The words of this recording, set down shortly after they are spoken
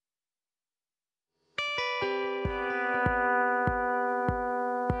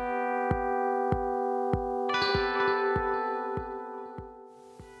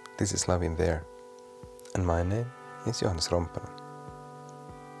This is Love in There, and my name is Johannes Rompana.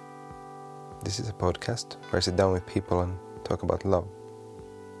 This is a podcast where I sit down with people and talk about love.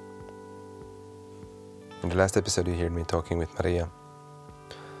 In the last episode you heard me talking with Maria,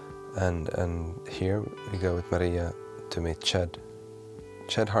 and here we go with Maria to meet Chad.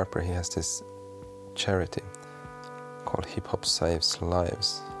 Chad Harper, he has this charity called Hip Hop Saves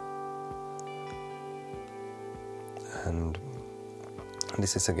Lives. And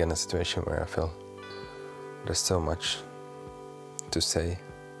this is again a situation where I feel there's so much to say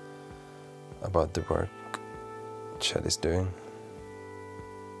about the work Chad is doing.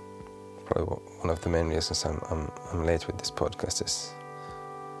 Probably one of the main reasons I'm late with this podcast is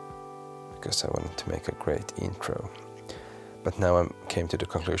because I wanted to make a great intro. But now I came to the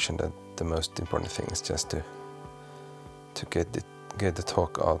conclusion that the most important thing is just to get the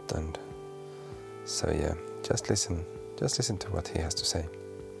talk out, and so yeah, just listen to what he has to say.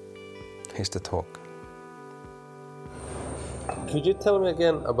 Here's the talk. Could you tell me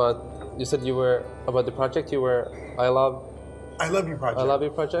again about, you said you were, about the project you were, I Love You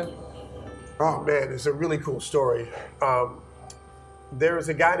project? Oh man, it's a really cool story. There is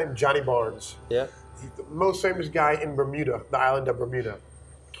a guy named Johnny Barnes. Yeah. He's the most famous guy in Bermuda, the island of Bermuda.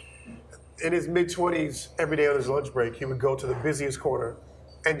 In his mid-20s, every day on his lunch break, he would go to the busiest corner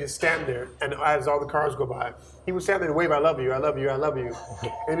and just stand there, and as all the cars go by, he would stand there and wave, I love you, I love you, I love you.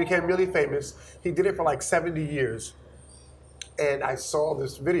 And he became really famous. He did it for like 70 years. And I saw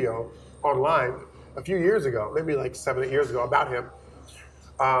this video online a few years ago, maybe like 7 or 8 years ago, about him.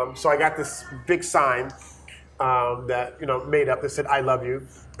 So I got this big sign that, made up that said, I love you,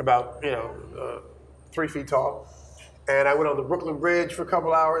 about, 3 feet tall. And I went on the Brooklyn Bridge for a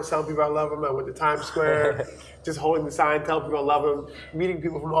couple hours telling people I love them. I went to Times Square, just holding the sign, telling people I love them, meeting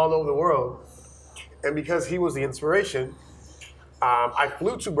people from all over the world. And because he was the inspiration, I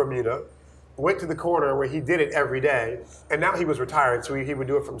flew to Bermuda, went to the corner where he did it every day. And now he was retired, so he would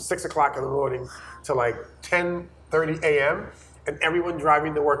do it from 6 o'clock in the morning to like 10:30 a.m. And everyone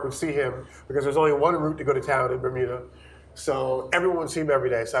driving to work would see him because there's only one route to go to town in Bermuda. So everyone would see him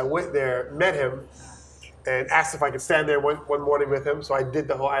every day. So I went there, met him, and asked if I could stand there one morning with him. So I did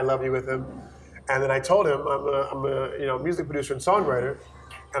the whole I love you with him. And then I told him I'm a music producer and songwriter,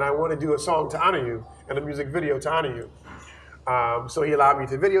 and I want to do a song to honor you and a music video to honor you. So he allowed me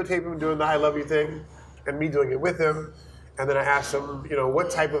to videotape him doing the I love you thing and me doing it with him. And then I asked him, what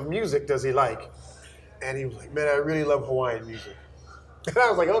type of music does he like? And he was like, man, I really love Hawaiian music. And I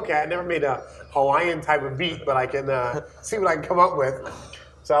was like, okay, I never made a Hawaiian type of beat, but I can see what I can come up with.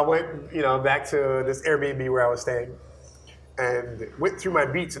 So I went, back to this Airbnb where I was staying and went through my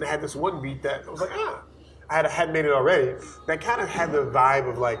beats, and I had this one beat that I was like, I had made it already. That kind of had the vibe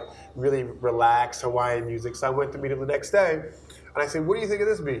of like really relaxed Hawaiian music. So I went to meet him the next day, and I said, what do you think of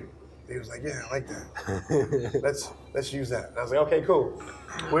this beat? And he was like, yeah, I like that. Let's use that. And I was like, okay, cool.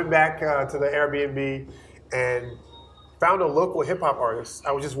 Went back to the Airbnb and found a local hip hop artist.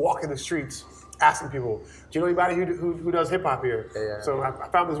 I was just walking the streets asking people, do you know anybody who does hip hop here? Yeah. So I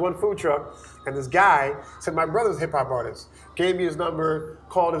found this one food truck, and this guy said, my brother's a hip hop artist. Gave me his number,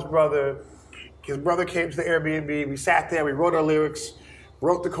 called his brother. His brother came to the Airbnb. We sat there, we wrote our lyrics,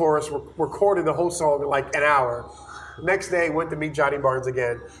 wrote the chorus, recorded the whole song in like an hour. Next day, went to meet Johnny Barnes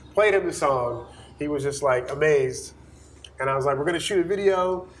again, played him the song. He was just like amazed. And I was like, we're gonna shoot a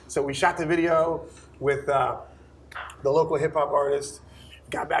video. So we shot the video with the local hip hop artist,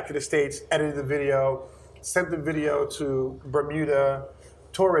 got back to the States, edited the video, sent the video to Bermuda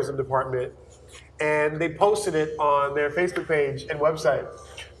Tourism Department, and they posted it on their Facebook page and website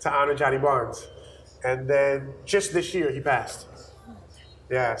to honor Johnny Barnes. And then just this year, he passed.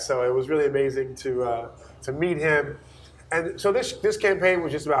 Yeah, so it was really amazing to meet him. And so this campaign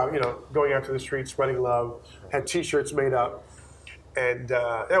was just about, going out to the streets, spreading love, had T-shirts made up, and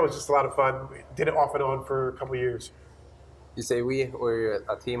that was just a lot of fun. We did it off and on for a couple of years. You say we, or you're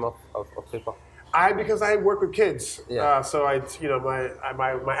a team of people? Because I work with kids. Yeah. So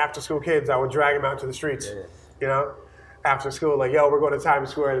my after school kids, I would drag them out to the streets. Yeah. After school, like, yo, we're going to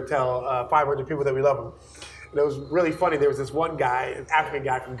Times Square to tell 500 people that we love them. And it was really funny. There was this one guy, an African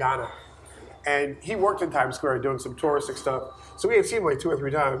guy from Ghana, and he worked in Times Square doing some touristic stuff. So we had seen him like 2 or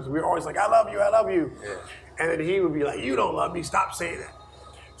 3 times. We were always like, I love you, I love you. Yeah. And then he would be like, you don't love me, stop saying that.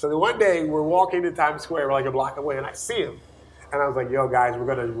 So then one day we're walking to Times Square, we're like a block away, and I see him. And I was like, yo, guys, we're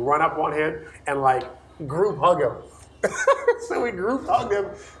going to run up on him and like group hug him. So we group hugged him,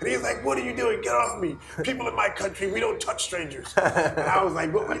 and he's like, what are you doing? Get off me. People in my country, we don't touch strangers. And I was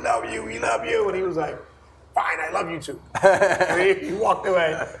like, but we love you, we love you. And he was like, fine, I love you too. And he walked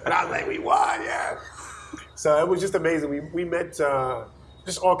away, and I was like, we won, yeah. So it was just amazing. We met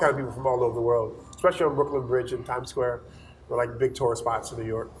just all kind of people from all over the world, especially on Brooklyn Bridge and Times Square, were like big tourist spots in New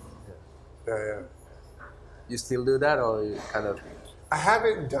York. Yeah. You still do that, or you kind of? I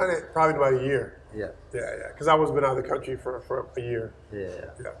haven't done it probably about a year. Yeah. Because I was been out of the country for a year.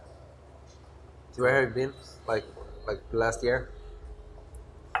 Yeah. So where have you been? Like last year?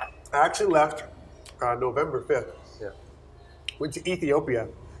 I actually left November 5th. Yeah. Went to Ethiopia.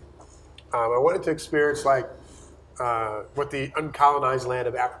 I wanted to experience like what the uncolonized land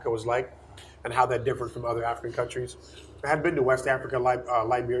of Africa was like and how that differed from other African countries. I had been to West Africa,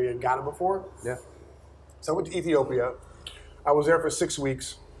 Liberia, and Ghana before. Yeah. So I went to Ethiopia. I was there for 6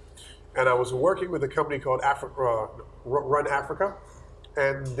 weeks, and I was working with a company called Run Africa,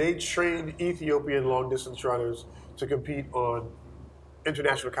 and they trained Ethiopian long-distance runners to compete on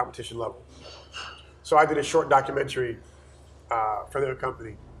international competition level. So I did a short documentary for their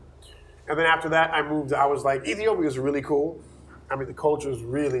company. And then after that, I was like, Ethiopia is really cool. I mean, the culture is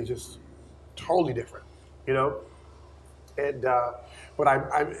really just totally different, you know? And, but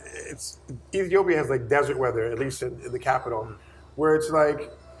Ethiopia has like desert weather, at least in the capital, where it's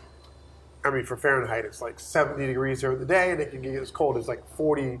like, I mean, for Fahrenheit, it's like 70 degrees during the day, and it can get as cold as like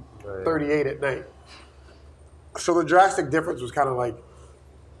 40, 38 at night. So the drastic difference was kind of like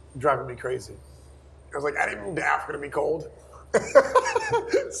driving me crazy. I was like, I didn't move to Africa to be cold.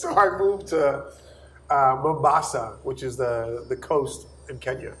 So I moved to Mombasa, which is the coast in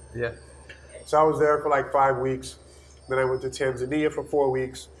Kenya. Yeah. So I was there for like 5 weeks. Then I went to Tanzania for 4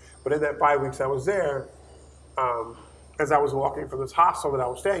 weeks. But in that 5 weeks I was there, as I was walking from this hostel that I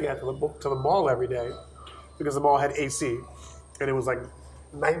was staying at to the mall every day, because the mall had AC, and it was like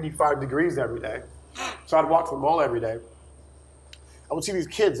 95 degrees every day. So I'd walk to the mall every day. I would see these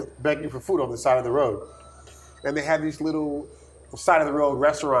kids begging for food on the side of the road. And they had these little side-of-the-road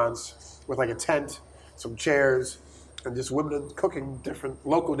restaurants with like a tent, some chairs, and just women cooking different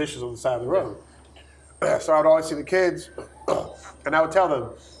local dishes on the side of the road. So I'd always see the kids, and I would tell them,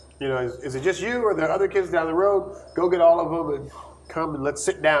 you know, is it just you or are there other kids down the road? Go get all of them and come and let's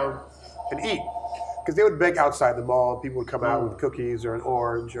sit down and eat. Because they would beg outside the mall. People would come out with cookies or an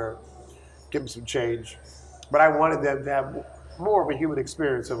orange or give them some change. But I wanted them to have more of a human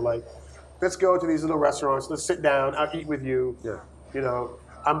experience of like, let's go to these little restaurants, let's sit down, I'll eat with you. Yeah. You know,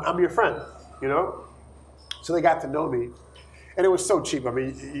 I'm your friend, you know? So they got to know me. And it was so cheap. I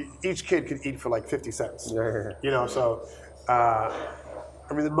mean, each kid could eat for like 50 cents. Yeah. You know, so,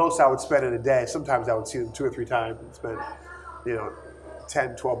 I mean, the most I would spend in a day, sometimes I would see them 2 or 3 times and spend, you know,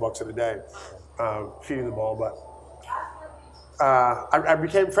 10, 12 bucks in a day feeding them all. But I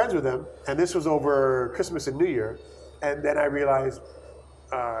became friends with them, and this was over Christmas and New Year. And then I realized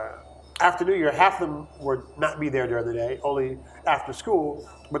after New Year, half of them would not be there during the day, only after school,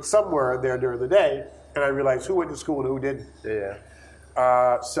 but some were there during the day. And I realized who went to school and who didn't.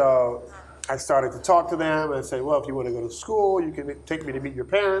 Yeah. So I started to talk to them and say, well, if you want to go to school, you can take me to meet your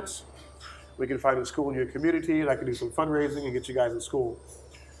parents. We can find a school in your community, and I can do some fundraising and get you guys in school.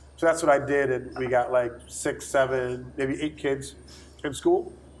 So that's what I did, and we got like 6, 7, maybe 8 kids in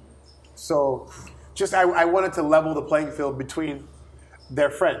school. So just I wanted to level the playing field between their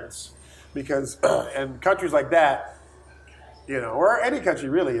friends, because in countries like that, you know, or any country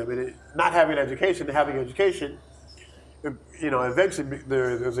really, I mean, not having an education to having an education, you know, eventually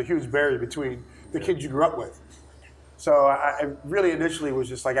there's a huge barrier between the kids you grew up with. So I really initially was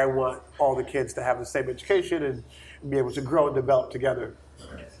just like, I want all the kids to have the same education and be able to grow and develop together.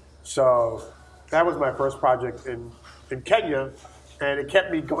 So that was my first project in Kenya, and it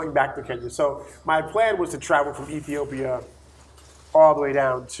kept me going back to Kenya. So my plan was to travel from Ethiopia all the way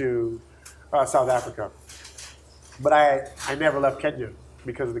down to South Africa. But I never left Kenya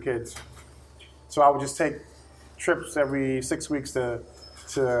because of the kids. So I would just take trips every 6 weeks to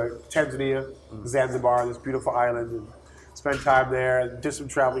Tanzania, Zanzibar, this beautiful island, and spend time there. Did some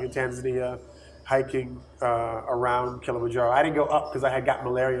traveling in Tanzania, hiking around Kilimanjaro. I didn't go up because I had got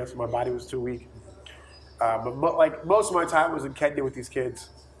malaria, so my body was too weak. But like most of my time was in Kenya with these kids.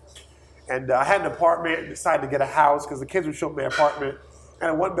 And I had an apartment and decided to get a house because the kids would show up my apartment. And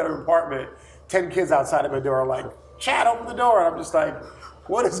a 1-bedroom apartment, 10 kids outside of my door like, Chad, open the door. And I'm just like,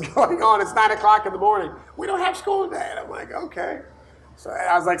 what is going on? It's 9 o'clock in the morning. We don't have school today. And I'm like, okay. So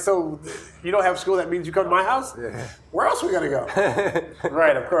I was like, so you don't have school, that means you come to my house? Yeah. Where else are we going to go?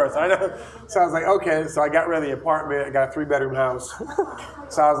 Right, of course. I know. So I was like, okay. So I got rid of the apartment. I got a 3-bedroom house.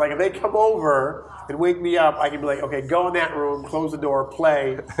 So I was like, if they come over and wake me up, I can be like, okay, go in that room, close the door,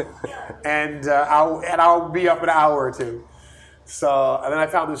 play, and I'll be up in an hour or 2. So and then I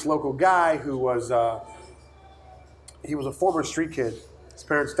found this local guy who was he was a former street kid. His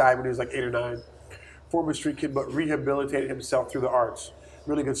parents died when he was like 8 or 9. Former street kid, but rehabilitated himself through the arts.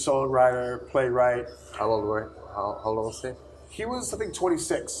 really good songwriter, playwright. How old were you? How old was he? He was, I think,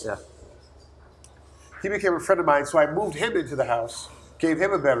 26. Yeah. He became a friend of mine, so I moved him into the house, gave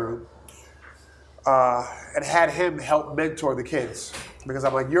him a bedroom, and had him help mentor the kids. Because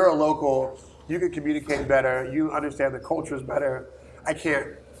I'm like, you're a local, you can communicate better, you understand the cultures better. I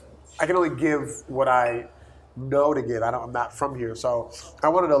can only give what I know to give. I'm not from here, so I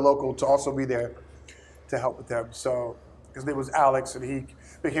wanted a local to also be there to help with them. So his name was Alex, and he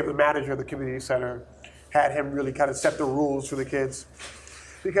became the manager of the community center. Had him really kind of set the rules for the kids.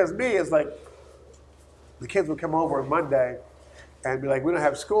 Because me, it's like, the kids would come over on Monday and be like, we don't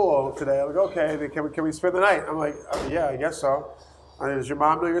have school today. I'm like, okay, then can we spend the night? I'm like, oh, yeah, I guess so. And does your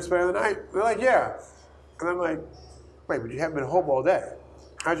mom know you're spending the night? They're like, yeah. And I'm like, wait, but you haven't been home all day.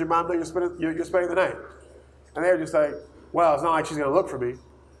 How'd your mom know you're spending the night? And they were just like, well, it's not like she's going to look for me.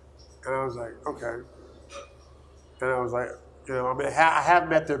 And I was like, okay. And I was like, I mean, I have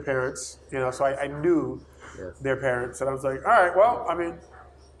met their parents, so I knew their parents. And I was like, all right, well, I mean,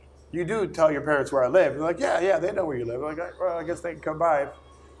 you do tell your parents where I live. They're like, yeah, they know where you live. I'm like, well, I guess they can come by if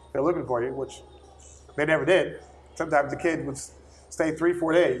they're looking for you, which they never did. Sometimes the kid would stay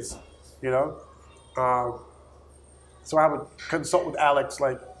 3-4 days, So I would consult with Alex,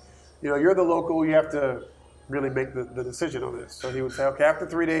 like, you're the local, you have to really make the decision on this. So he would say, okay, after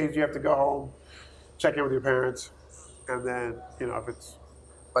 3 days, you have to go home, check in with your parents, and then, if it's...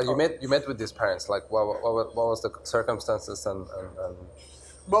 But you met with these parents, like, what was the circumstances and...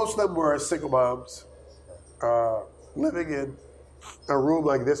 Most of them were single moms, living in a room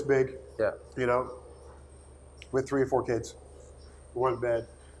like this big, with 3 or 4 kids, one bed,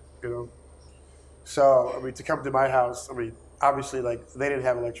 So, I mean, to come to my house, I mean, obviously, like, they didn't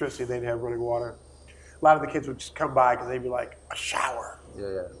have electricity, they didn't have running water. A lot of the kids would just come by because they'd be like, a shower.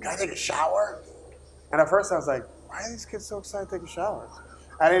 Yeah. Can I take a shower? And at first I was like, why are these kids so excited to take a shower?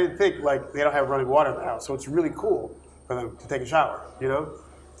 I didn't think, like, they don't have running water in the house, so it's really cool for them to take a shower,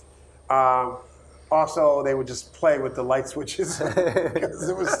 Also, they would just play with the light switches because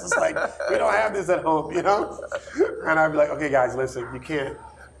it was just like, we don't have this at home, And I'd be like, okay, guys, listen, you can't.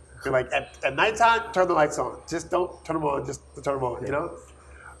 You're like, at nighttime, turn the lights on. Just don't turn them on, just to turn them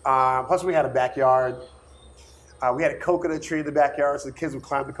on, Plus, we had a backyard. We had a coconut tree in the backyard, so the kids would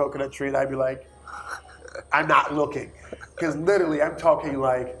climb the coconut tree, and I'd be like, I'm not looking. Because literally, I'm talking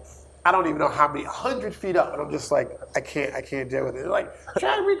like, I don't even know how many, 100 feet up, and I'm just like, I can't deal with it. They're like,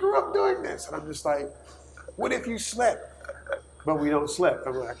 Chad, we grew up doing this. And I'm just like, what if you slip? But we don't slip.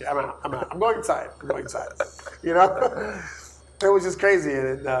 I'm like, okay, I'm out. I'm going inside. It was just crazy.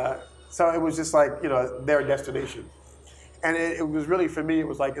 And so it was just like, their destination. And it was really, for me, it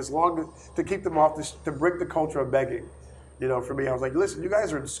was like, as long as, to keep them off, to break the culture of begging. For me, I was like, listen, you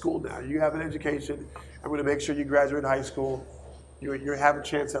guys are in school now. You have an education. I'm going to make sure you graduate high school. You have a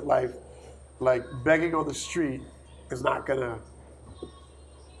chance at life. Like, begging on the street is not going to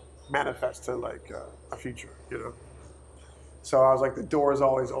manifest to, like, a future, So I was like, the door is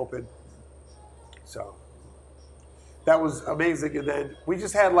always open. So that was amazing. And then we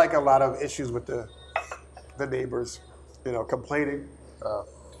just had, like, a lot of issues with the neighbors, complaining.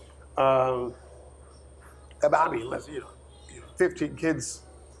 About, I mean, 15 kids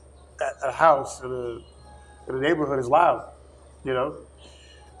at a house in a neighborhood is loud,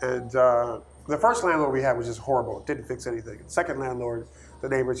 And the first landlord we had was just horrible. It didn't fix anything. The second landlord, the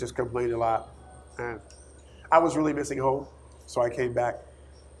neighbors just complained a lot. And I was really missing home, so I came back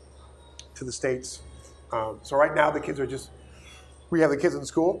to the States. So right now the kids are we have the kids in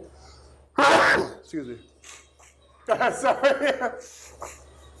school. Excuse me. Sorry.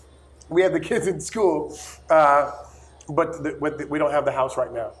 We have the kids in school, but we don't have the house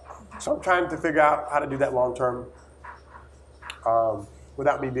right now. So I'm trying to figure out how to do that long term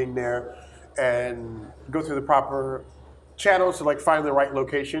without me being there, and go through the proper channels to, like, find the right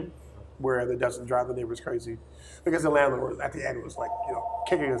location where it doesn't drive the neighbors crazy. Because the landlord at the end was like,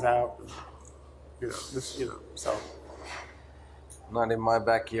 kicking us out. So. Not in my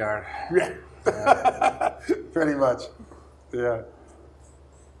backyard. Yeah. Pretty much. Yeah.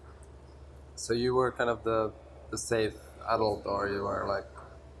 So you were kind of the safe adult, or you were like...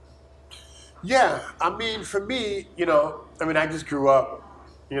 Yeah, I mean, for me, I just grew up,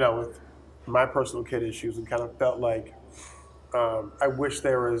 with my personal kid issues, and kind of felt like I wish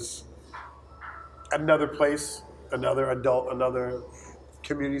there was another place, another adult, another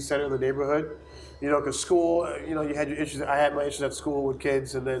community center in the neighborhood, because school, you had your issues. I had my issues at school with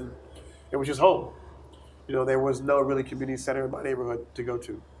kids, and then it was just home. There was no really community center in my neighborhood to go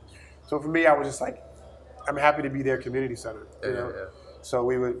to. So for me, I was just like, I'm happy to be their community center, Yeah. So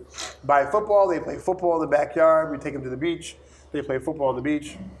we would buy football. They play football in the backyard. We'd take them to the beach. They play football on the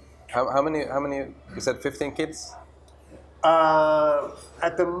beach. How many? You said 15 kids.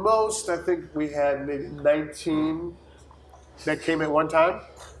 At the most, I think we had maybe 19 that came at one time.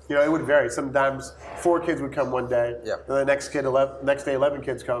 You know, it would vary. Sometimes 4 kids would come one day, Yeah. and the next day 11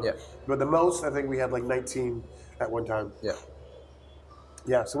 kids come. Yeah. But the most, I think we had like 19 at one time. Yeah.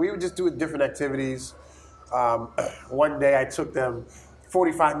 Yeah, so we would just do different activities. One day I took them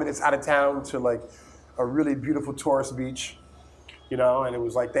 45 minutes out of town to like a really beautiful tourist beach, you know, and it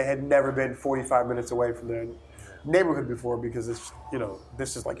was like they had never been 45 minutes away from their neighborhood before because it's, you know,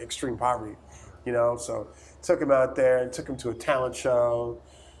 this is like extreme poverty, you know. So took them out there and took them to a talent show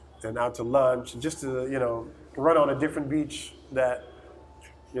and out to lunch and just to, you know, run on a different beach that,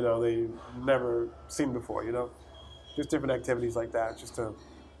 you know, they never seen before, you know. Just different activities like that, just to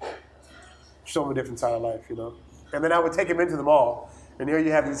show them a different side of life, you know. And then I would take them into the mall, and here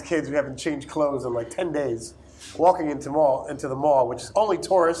you have these kids who haven't changed clothes in like 10 days, walking into the mall, which is only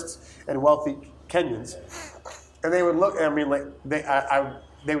tourists and wealthy Kenyans. And they would look at me like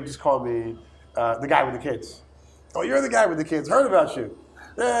they would just call me the guy with the kids. Oh, you're the guy with the kids. Heard about you.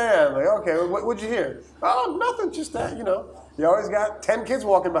 Yeah. I'm like, okay, what'd you hear? Oh, nothing, just that, you know. You always got 10 kids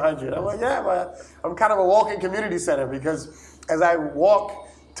walking behind you. And I'm like, yeah, but I'm kind of a walking community center because as I walk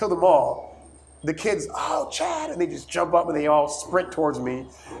to the mall, the kids, oh, Chad, and they just jump up and they all sprint towards me,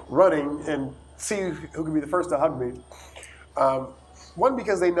 running and see who can be the first to hug me. One,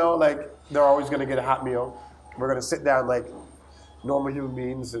 because they know like they're always going to get a hot meal. We're going to sit down like normal human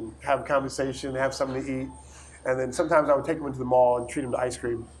beings and have a conversation, have something to eat. And then sometimes I would take them into the mall and treat them to ice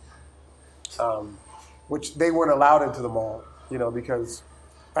cream. Which they weren't allowed into the mall, you know, because,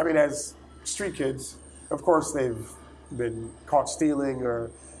 I mean, as street kids, of course they've been caught stealing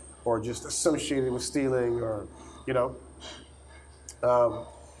or just associated with stealing or, you know.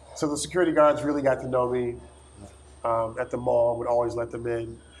 So the security guards really got to know me at the mall, would always let them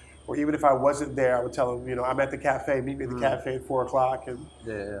in. Or even if I wasn't there, I would tell them, you know, I'm at the cafe, meet me at the cafe at 4 o'clock. And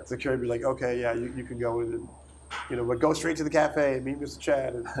security would be like, okay, yeah, you can go in and, you know, but go straight to the cafe and meet Mr.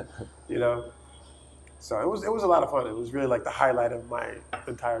 Chad, and, you know. So it was a lot of fun. It was really like the highlight of my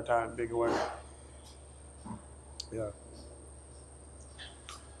entire time being away. Yeah.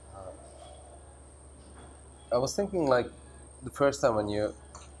 I was thinking like the first time when you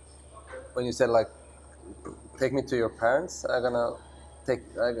said like, take me to your parents. I'm gonna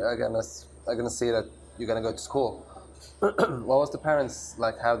see that you're gonna go to school. What was the parents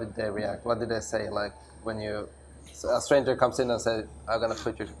like? How did they react? What did they say like when a stranger comes in and says, I'm gonna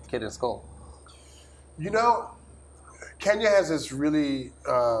put your kid in school? You know, Kenya has this really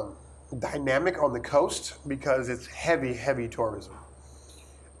dynamic on the coast because it's heavy tourism.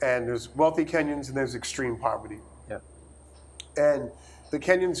 And there's wealthy Kenyans and there's extreme poverty. Yeah. And the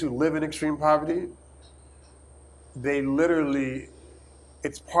Kenyans who live in extreme poverty, they literally,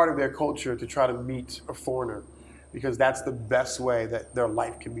 it's part of their culture to try to meet a foreigner because that's the best way that their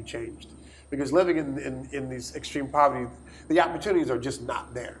life can be changed. Because living in these extreme poverty, the opportunities are just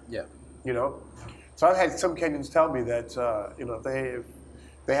not there. Yeah. You know? So I've had some Kenyans tell me that, you know, if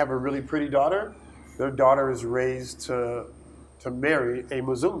they have a really pretty daughter, their daughter is raised to marry a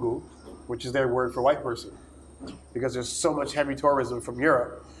Mzungu, which is their word for white person, because there's so much heavy tourism from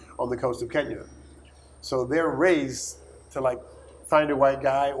Europe on the coast of Kenya. So they're raised to like find a white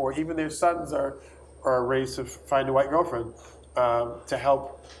guy, or even their sons are raised to find a white girlfriend to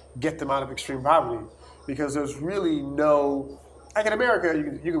help get them out of extreme poverty, because there's really no, like in America,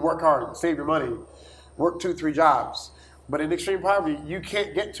 you can work hard, save your money, work 2-3 jobs, but in extreme poverty, you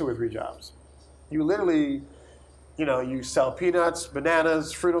can't get 2 or 3 jobs. You literally, you know, you sell peanuts,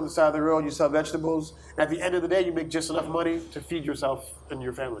 bananas, fruit on the side of the road, you sell vegetables. At the end of the day, you make just enough money to feed yourself and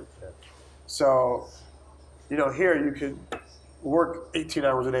your family. Yeah. So, you know, here you could work 18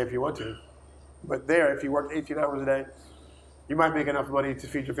 hours a day if you want to. But there, if you work 18 hours a day, you might make enough money to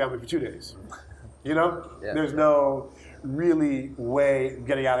feed your family for 2 days. You know? Yeah. There's no really way of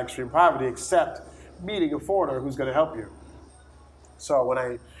getting out of extreme poverty except meeting a foreigner who's going to help you. So when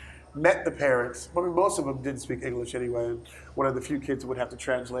I met the parents, I mean, most of them didn't speak English anyway. One of the few kids would have to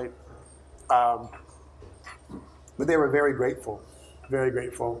translate. But they were very grateful, very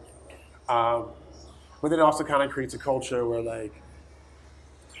grateful. But then it also kind of creates a culture where, like,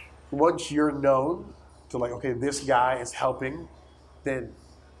 once you're known to, like, okay, this guy is helping, then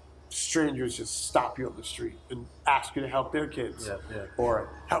strangers just stop you on the street and ask you to help their kids, or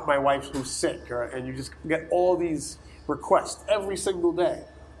help my wife who's sick, and you just get all these requests every single day.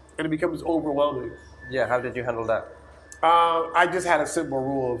 And it becomes overwhelming. Yeah, how did you handle that? I just had a simple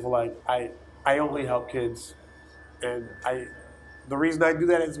rule of like, I only help kids. And the reason I do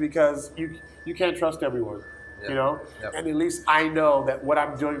that is because you can't trust everyone. you know? Yep. And at least I know that what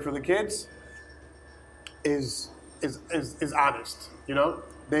I'm doing for the kids is honest, you know?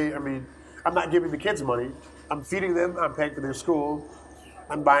 I'm not giving the kids money. I'm feeding them, I'm paying for their school,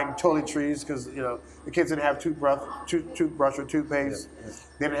 I'm buying toiletries because, you know, the kids didn't have toothbrush or toothpaste.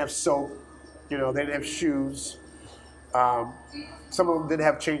 They didn't have soap, you know, they didn't have shoes. Some of them didn't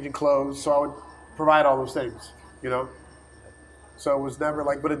have changing clothes, so I would provide all those things, you know? So it was never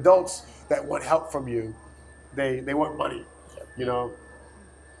like, but adults that want help from you, they want money, you know?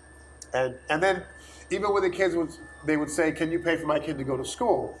 And then even when the kids they would say, can you pay for my kid to go to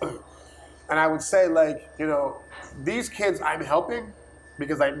school? And I would say, like, you know, these kids I'm helping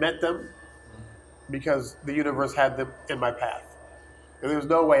because I met them, because the universe had them in my path. And there's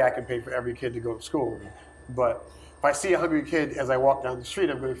no way I can pay for every kid to go to school. But if I see a hungry kid as I walk down the street,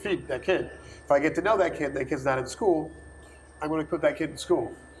 I'm going to feed that kid. If I get to know that kid's not in school, I'm going to put that kid in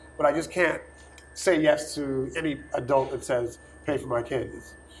school. But I just can't say yes to any adult that says, pay for my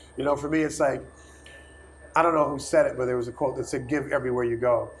kids. You know, for me, it's like, I don't know who said it, but there was a quote that said, give everywhere you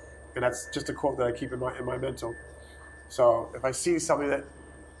go. And that's just a quote that I keep in my mental. So if I see somebody that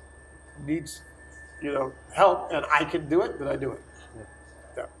needs, you know, help and I can do it, then I do it.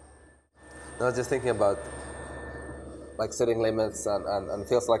 Yeah. I was just thinking about like setting limits and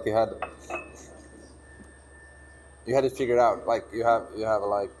feels like you had it figured out. Like you have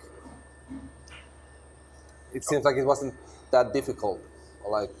like, it seems like it wasn't that difficult.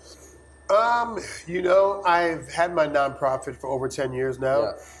 Like, you know, I've had my nonprofit for over 10 years now.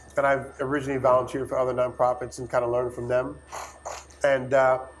 Yeah. And I've originally volunteered for other nonprofits and kind of learned from them. And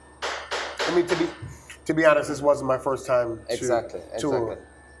I mean, to be honest, this wasn't my first time to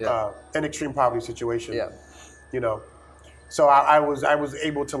an extreme poverty situation. Yeah. You know, so I was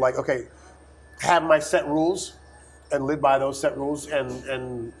able to, like, okay, have my set rules and live by those set rules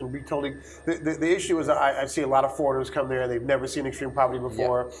and be totally. The issue is I see a lot of foreigners come there. They've never seen extreme poverty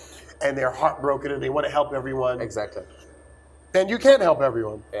before, and they're heartbroken and they want to help everyone. Exactly. And you can't help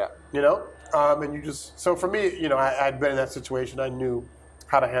everyone. Yeah. You know? And you just, so for me, you know, I'd been in that situation. I knew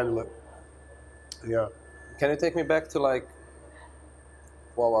how to handle it. Yeah. Can you take me back to, like,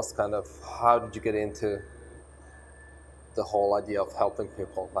 what was kind of, how did you get into the whole idea of helping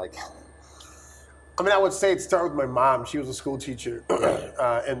people? Like, I mean, I would say it started with my mom. She was a school teacher.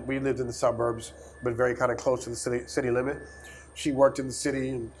 And we lived in the suburbs, but very kind of close to the city limit. She worked in the city,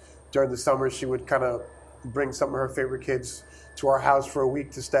 and during the summer, she would kind of bring some of her favorite kids to our house for a week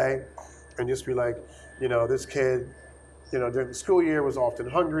to stay and just be like, you know, this kid, you know, during the school year was often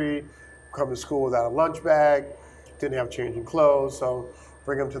hungry, come to school without a lunch bag, didn't have changing clothes, so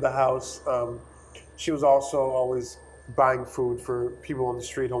bring him to the house. She was also always buying food for people on the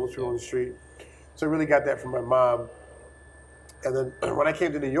street, homeless people on the street. So I really got that from my mom. And then when I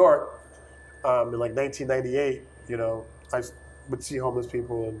came to New York in like 1998, you know, I would see homeless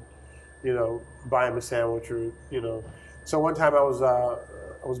people and, you know, buy them a sandwich or, you know. So one time I was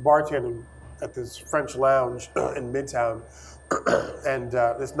bartending at this French lounge in Midtown, and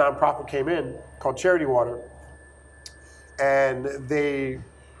this nonprofit came in called Charity Water, and they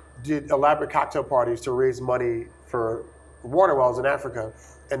did elaborate cocktail parties to raise money for water wells in Africa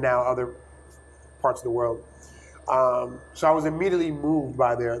and now other parts of the world. So I was immediately moved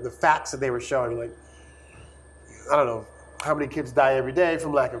by the facts that they were showing. Like, I don't know how many kids die every day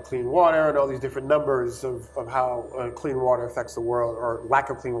from lack of clean water, and all these different numbers of how clean water affects the world, or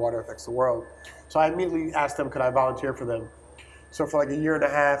lack of clean water affects the world. So I immediately asked them, could I volunteer for them? So for like a year and a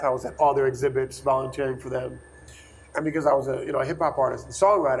half, I was at all their exhibits volunteering for them. And because I was a hip hop artist and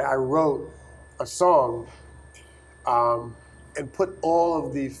songwriter, I wrote a song and put all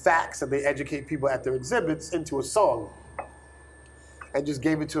of the facts that they educate people at their exhibits into a song. And just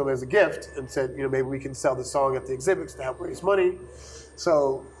gave it to them as a gift and said, you know, maybe we can sell the song at the exhibits to help raise money.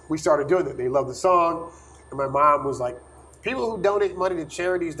 So we started doing it. They loved the song. And my mom was like, people who donate money to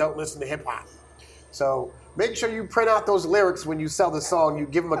charities don't listen to hip hop. So make sure you print out those lyrics when you sell the song. You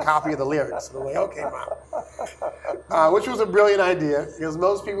give them a copy of the lyrics. And I'm like, okay, Mom. Which was a brilliant idea, because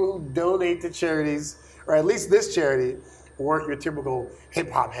most people who donate to charities, or at least this charity, weren't your typical hip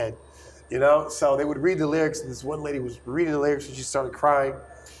hop head. You know, so they would read the lyrics, and this one lady was reading the lyrics, and she started crying,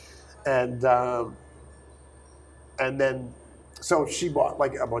 and then so she bought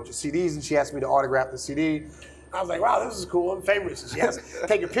like a bunch of CDs, and she asked me to autograph the CD. I was like, wow, this is cool. I'm famous. And she asked to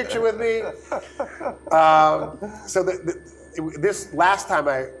take a picture with me. So this last time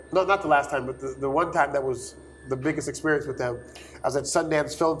not the last time, but the one time that was the biggest experience with them, I was at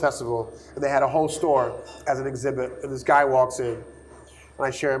Sundance Film Festival, and they had a whole store as an exhibit, and this guy walks in. And I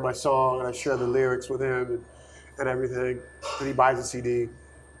share my song, and I share the lyrics with him and everything. And he buys a CD.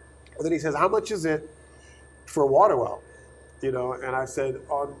 And then he says, how much is it for a water well, you know, and I said,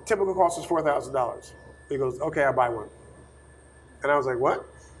 typical cost is $4,000. He goes, okay, I'll buy one. And I was like, what?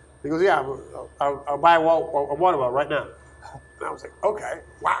 He goes, yeah, I'll buy a water well right now. And I was like, okay,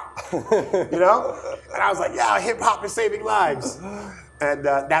 wow, you know? And I was like, yeah, hip hop is saving lives. And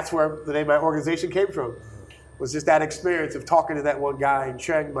that's where the name of my organization came from, was just that experience of talking to that one guy and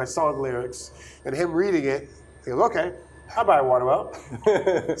sharing my song lyrics and him reading it. He goes, okay, I'll buy a water well.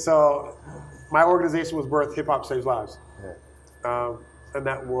 So my organization was birthed Hip Hop Saves Lives. Yeah. And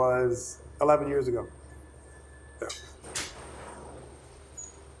that was 11 years ago. Yeah.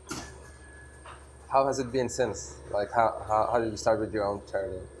 How has it been since? Like, how did you start with your own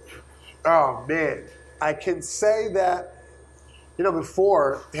charity? Oh, man. I can say that, you know,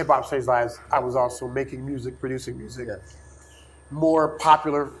 before Hip Hop Saves Lives, I was also making music, producing music, more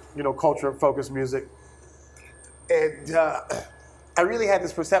popular, you know, culture-focused music. And I really had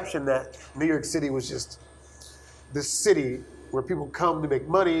this perception that New York City was just this city where people come to make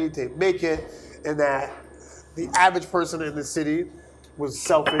money, to make it, and that the average person in the city was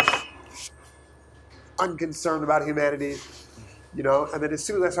selfish, unconcerned about humanity, you know. And then as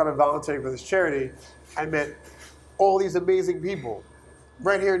soon as I started volunteering for this charity, I met all these amazing people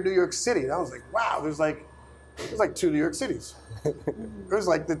right here in New York City. And I was like, wow, there's like 2 New York cities. There's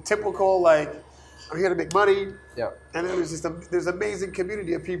like the typical, like, I'm here to make money. Yeah. And then there's amazing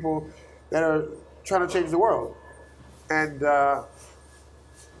community of people that are trying to change the world. And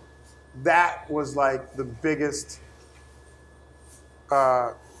that was like the biggest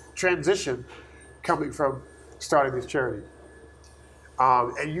transition coming from starting this charity.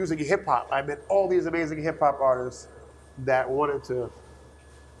 And using hip hop, I met all these amazing hip hop artists that wanted to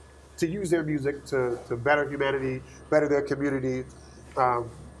use their music to better humanity, better their community.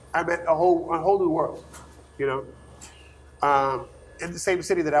 I met a whole new world, you know, in the same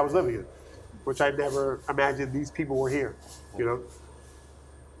city that I was living in, which I never imagined these people were here, you know.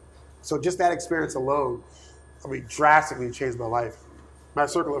 So just that experience alone, I mean, drastically changed my life. My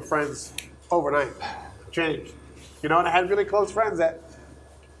circle of friends overnight changed, you know, and I had really close friends that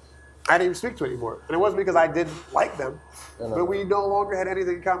I didn't even speak to anymore. And it wasn't because I didn't like them, but we no longer had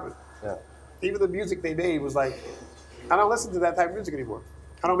anything in common. Yeah. Even the music they made was like, I don't listen to that type of music anymore.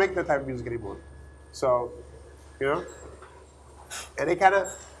 I don't make that type of music anymore. So, you know, and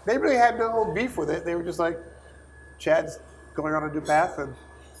they really had no beef with it. They were just like, Chad's going on a new path and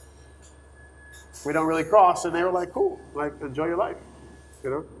we don't really cross. And they were like, cool, like, enjoy your life, you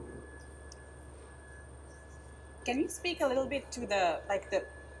know? Can you speak a little bit to the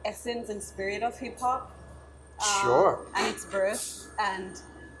essence and spirit of hip hop? Sure. And its birth and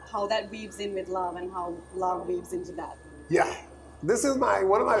how that weaves in with love and how love weaves into that. Yeah. This is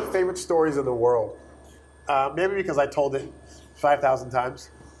one of my favorite stories in the world. Maybe because I told it 5,000 times.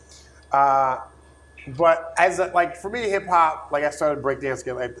 But for me, hip hop, like I started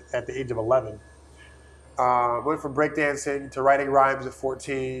breakdancing at the age of 11. Went from breakdancing to writing rhymes at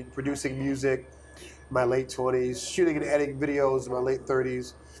 14, producing music in my late 20s, shooting and editing videos in my late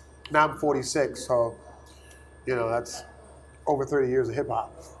 30s. Now I'm 46, so, you know, that's over 30 years of hip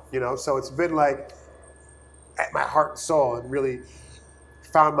hop, you know? So it's been like at my heart and soul, and really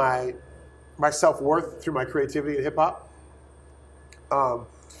found my self-worth through my creativity in hip hop.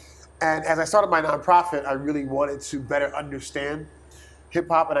 And as I started my nonprofit, I really wanted to better understand hip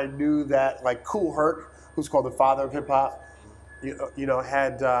hop, and I knew that like Kool Herc, who's called the father of hip hop, you know,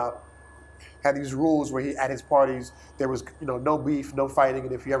 had these rules where at his parties there was, you know, no beef, no fighting,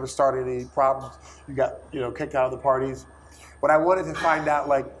 and if you ever started any problems, you got, you know, kicked out of the parties. But I wanted to find out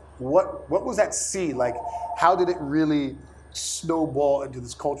like what was that seed, like how did it really snowball into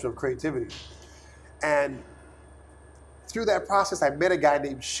this culture of creativity? And through that process, I met a guy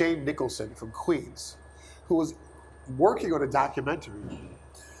named Shane Nicholson from Queens, who was working on a documentary.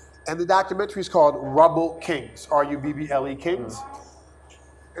 And the documentary is called Rubble Kings, R-U-B-B-L-E Kings.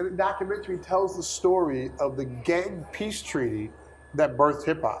 And the documentary tells the story of the gang peace treaty that birthed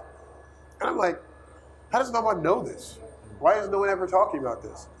hip hop. And I'm like, how does no one know this? Why is no one ever talking about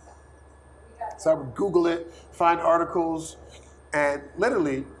this? So I would Google it, find articles, and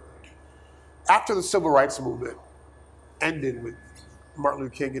literally, after the civil rights movement ended with Martin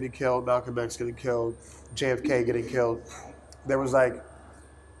Luther King getting killed, Malcolm X getting killed, JFK getting killed, there was like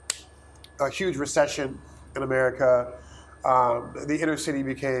a huge recession in America. The inner city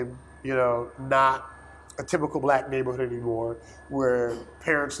became, you know, not a typical black neighborhood anymore, where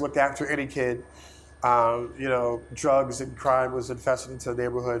parents looked after any kid. You know, drugs and crime was infested into the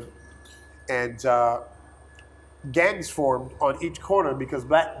neighborhood. And gangs formed on each corner because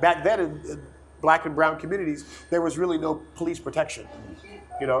back then in black and brown communities, there was really no police protection.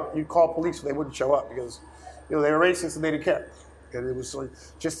 You know, you'd call police and they wouldn't show up because they were racist and they didn't care. And it was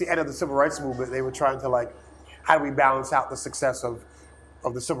just the end of the civil rights movement. They were trying to like, how do we balance out the success of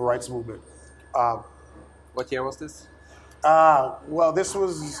the civil rights movement? What year was this? Well, this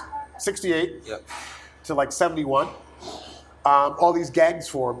was 68 to like 71. All these gangs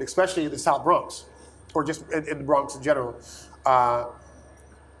formed, especially in the South Bronx, or just in the Bronx in general.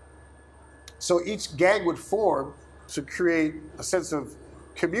 So each gang would form to create a sense of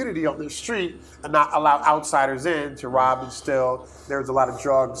community on the street and not allow outsiders in to rob and steal. There was a lot of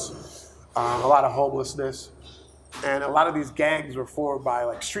drugs, a lot of homelessness. And a lot of these gangs were formed by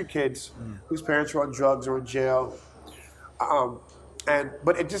like street kids whose parents were on drugs or in jail.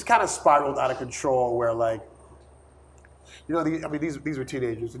 But it just kind of spiraled out of control where like, these were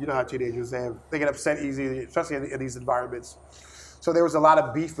teenagers. And you know how teenagers, they get upset easy, especially in these environments. So there was a lot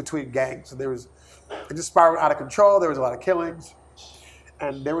of beef between gangs. And it just spiraled out of control. There was a lot of killings.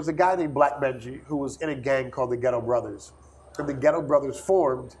 And there was a guy named Black Benji who was in a gang called the Ghetto Brothers. And the Ghetto Brothers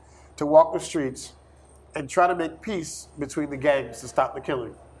formed to walk the streets and try to make peace between the gangs to stop the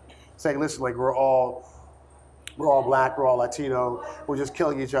killing. Saying, listen, like we're all black, we're all Latino, we're just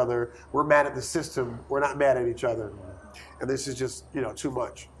killing each other, we're mad at the system, we're not mad at each other. And this is just, too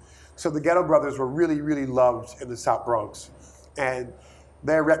much. So the Ghetto Brothers were really, really loved in the South Bronx. And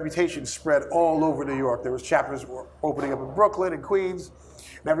their reputation spread all over New York. There was chapters opening up in Brooklyn and Queens,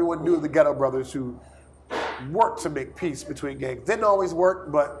 and everyone knew the Ghetto Brothers who worked to make peace between gangs. Didn't always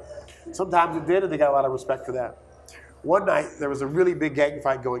work, but sometimes it did, and they got a lot of respect for that. One night, there was a really big gang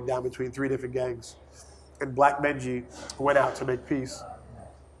fight going down between 3 different gangs, and Black Benji went out to make peace.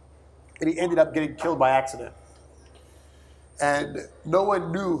 And he ended up getting killed by accident. And no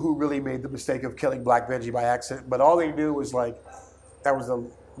one knew who really made the mistake of killing Black Benji by accident, but all they knew was like, that was the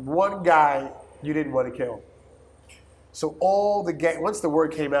one guy you didn't want to kill. So all the gang, once the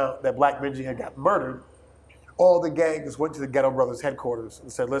word came out that Black Benji had got murdered, all the gangs went to the Ghetto Brothers headquarters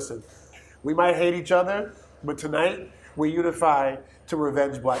and said, listen, we might hate each other, but tonight we unify to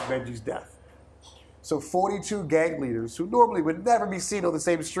revenge Black Benji's death. So 42 gang leaders, who normally would never be seen on the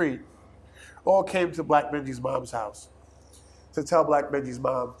same street, all came to Black Benji's mom's house to tell Black Benji's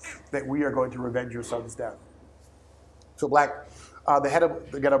mom that we are going to revenge your son's death. So the head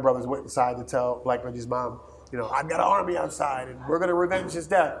of the Ghetto Brothers went inside to tell Black Benji's mom, I've got an army outside and we're going to revenge his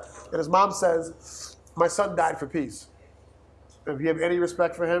death. And his mom says, my son died for peace. If you have any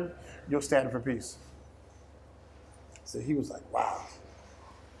respect for him, you'll stand for peace. So he was like, wow.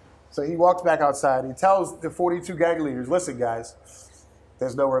 So he walks back outside. He tells the 42 gang leaders, listen, guys,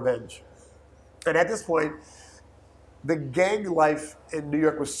 there's no revenge. And at this point, the gang life in New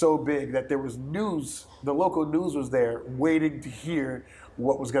York was so big that there was news, the local news was there waiting to hear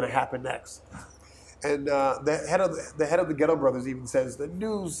what was going to happen next. And the head of the Ghetto Brothers even says the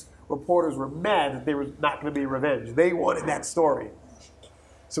news reporters were mad that there was not going to be revenge. They wanted that story.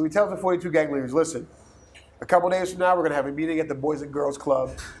 So he tells the 42 gang leaders, listen, a couple days from now, we're going to have a meeting at the Boys and Girls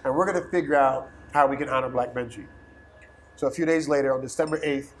Club, and we're going to figure out how we can honor Black Benji. So a few days later, on December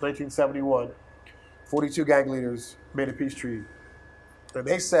 8th, 1971, 42 gang leaders made a peace treaty. And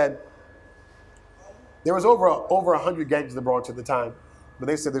they said, there was over 100 gangs in the Bronx at the time, but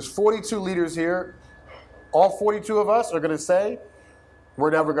they said there's 42 leaders here. All 42 of us are going to say, we're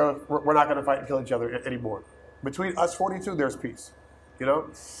not going to fight and kill each other anymore. Between us 42, there's peace.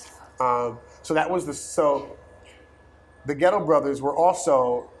 So that was so the Ghetto Brothers were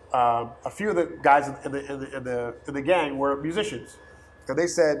also a few of the guys in the gang were musicians, and they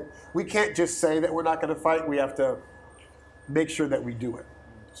said we can't just say that we're not going to fight. We have to make sure that we do it.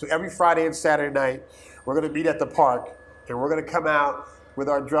 So every Friday and Saturday night, we're going to meet at the park, and we're going to come out with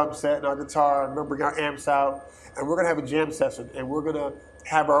our drum set and our guitar, and we're going to bring our amps out, and we're going to have a jam session, and we're going to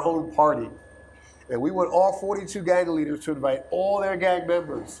have our own party. And we want all 42 gang leaders to invite all their gang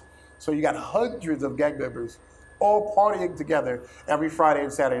members. So you got hundreds of gang members all partying together every Friday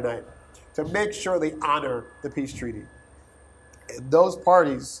and Saturday night to make sure they honor the peace treaty. And those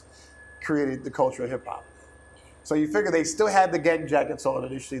parties created the culture of hip hop. So you figure they still had the gang jackets on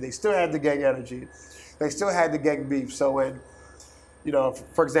initially. They still had the gang energy. They still had the gang beef. So when,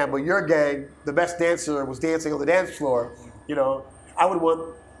 for example, your gang, the best dancer was dancing on the dance floor, I would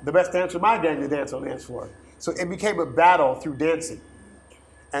want the best dancer in my gang to dance on the dance floor. So it became a battle through dancing.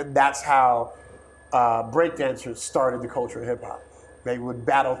 And that's how breakdancers started the culture of hip hop. They would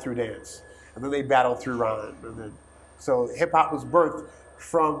battle through dance. And then they battled through rhyme. So hip hop was birthed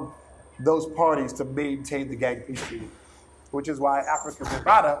from those parties to maintain the gang peace treaty, which is why Afrika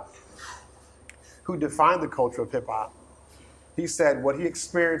Bambaataa, who defined the culture of hip hop, he said what he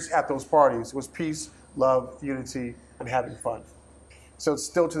experienced at those parties was peace, love, unity, and having fun. So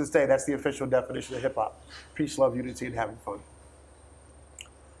still to this day, that's the official definition of hip hop: peace, love, unity, and having fun.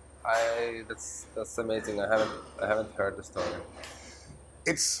 That's amazing. I haven't heard the story.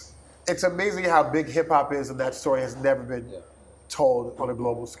 It's amazing how big hip hop is, and that story has never been told on a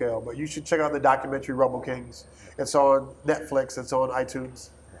global scale. But you should check out the documentary Rumble Kings. It's on Netflix. It's on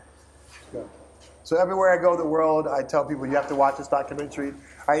iTunes. Yeah. So everywhere I go in the world, I tell people you have to watch this documentary.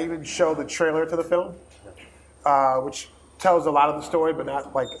 I even show the trailer to the film, which tells a lot of the story, but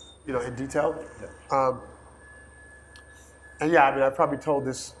not like in detail. Yeah. And yeah, I mean, I've probably told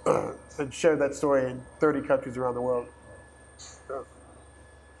this and shared that story in 30 countries around the world. Yeah.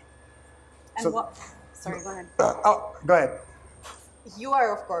 And sorry, go ahead. Go ahead. You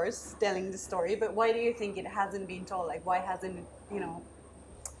are, of course, telling the story, but why do you think it hasn't been told? Like, why hasn't,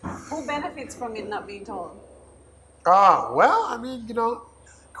 who benefits from it not being told? Well, I mean,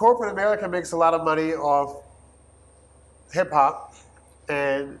 corporate America makes a lot of money off hip-hop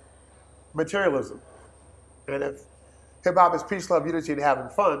and materialism. And if hip-hop is peace, love, unity, and having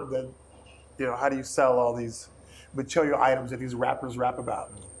fun, then, how do you sell all these material items that these rappers rap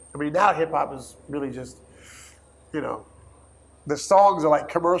about? I mean, now hip-hop is really just, the songs are like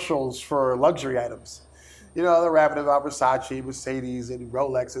commercials for luxury items. They're rapping about Versace, Mercedes, and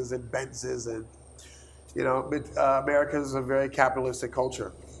Rolexes, and Benzes, and, America is a very capitalistic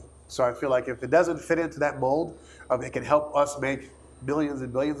culture. So I feel like if it doesn't fit into that mold of it can help us make millions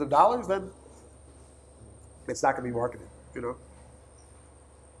and billions of dollars, then it's not going to be marketed,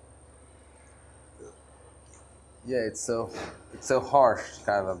 Yeah, it's so harsh,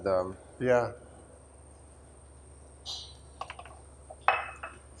 kind of the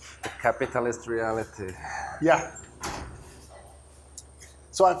capitalist reality. Yeah.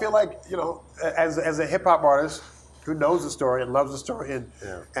 So I feel like as a hip hop artist who knows the story and loves the story,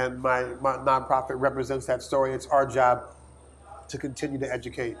 and my nonprofit represents that story, it's our job to continue to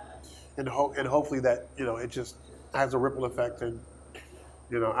educate, and hopefully that it just has a ripple effect. And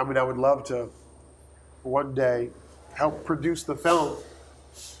I mean, I would love to one day help produce the film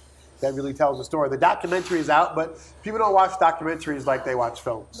that really tells the story. The documentary is out, but people don't watch documentaries like they watch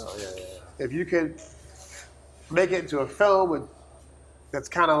films. Oh, yeah. If you could make it into a film that's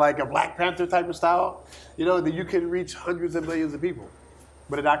kind of like a Black Panther type of style, then you can reach hundreds of millions of people.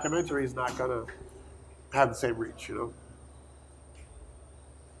 But a documentary is not going to have the same reach,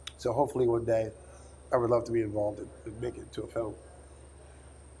 So hopefully one day I would love to be involved and make it into a film.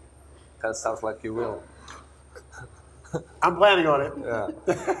 That sounds like you will. I'm planning on it. Yeah.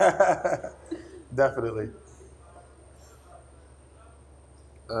 Definitely.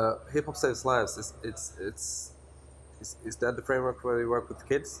 Hip hop saves lives. Is that the framework where you work with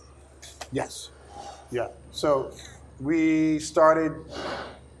kids? Yes. Yeah. So we started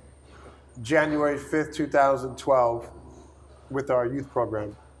January 5th, 2012 with our youth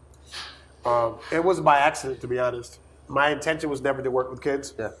program. It was by accident, to be honest. My intention was never to work with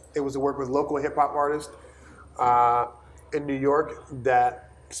kids. Yeah. It was to work with local hip hop artists in New York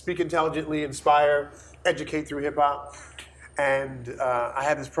that speak intelligently, inspire, educate through hip hop. And I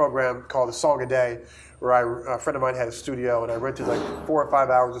had this program called A Song a Day, where a friend of mine had a studio, and I rented like 4 or 5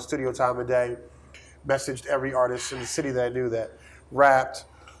 hours of studio time a day, messaged every artist in the city that I knew that rapped,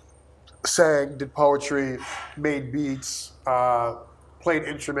 sang, did poetry, made beats, played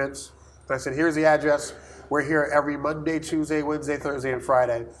instruments. And I said, here's the address. We're here every Monday, Tuesday, Wednesday, Thursday, and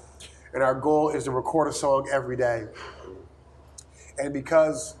Friday. And our goal is to record a song every day. And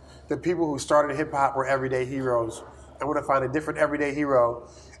because the people who started hip-hop were everyday heroes, I want to find a different everyday hero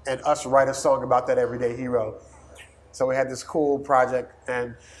and us write a song about that everyday hero. So we had this cool project,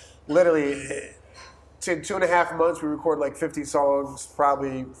 and literally in 2.5 months, we recorded like 50 songs,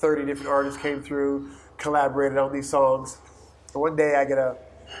 probably 30 different artists came through, collaborated on these songs. And one day I get a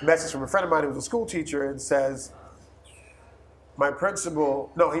message from a friend of mine who was a school teacher and says,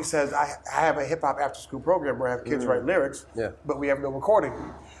 he says, I have a hip-hop after-school program where I have kids write lyrics, but we have no recording.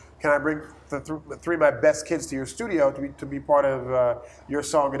 Can I bring the 3 of my best kids to your studio to be part of your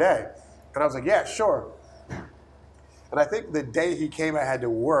song a day? And I was like, yeah, sure. And I think the day he came, I had to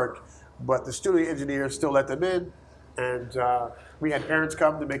work, but the studio engineer still let them in. And we had parents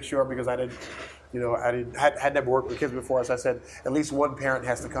come to make sure, because I had never worked with kids before. So I said, at least one parent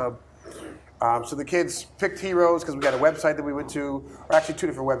has to come. So the kids picked heroes, because we got a website that we went to, or actually 2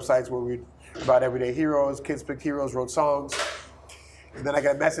 different websites where we about everyday heroes. Kids picked heroes, wrote songs. And then I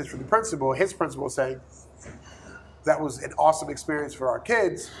got a message from the principal, his principal, saying, that was an awesome experience for our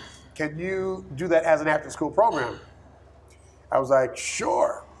kids. Can you do that as an after-school program? I was like,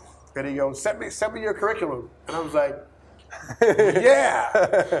 sure. And he goes, send me your curriculum. And I was like,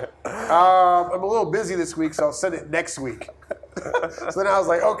 yeah. I'm a little busy this week, so I'll send it next week. So then I was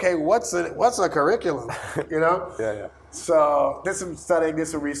like, okay, what's a curriculum? You know? Yeah. So did some studying, did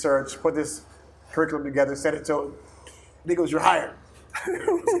some research, put this curriculum together, sent it to him. And he goes, you're hired. I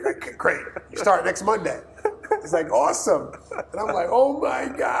was like, great. You start next Monday. He's like, awesome. And I'm like, oh my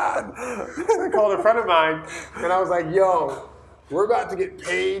God. So I called a friend of mine and I was like, yo, we're about to get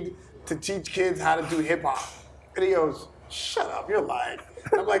paid to teach kids how to do hip hop. And he goes, shut up, you're lying.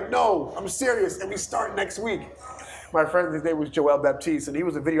 And I'm like, no, I'm serious. And we start next week. My friend, his name was Joel Baptiste, and he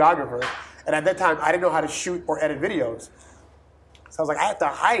was a videographer. And at that time, I didn't know how to shoot or edit videos. So I was like, I have to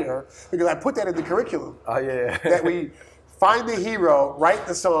hire, because I put that in the curriculum. Oh, yeah. That we find the hero, write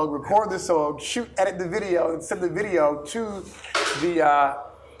the song, record the song, shoot, edit the video, and send the video to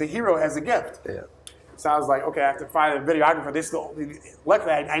the hero as a gift. Yeah. So I was like, okay, I have to find a videographer. This is the only,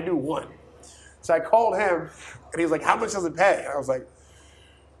 luckily, I knew one. So I called him, and he was like, how much does it pay? And I was like,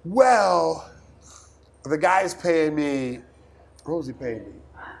 well, the guy's paying me, what was he paying me?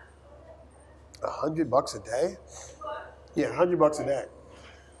 $100 a day? Yeah, $100 a day.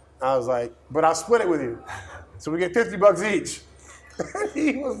 I was like, but I'll split it with you. So we get $50 each.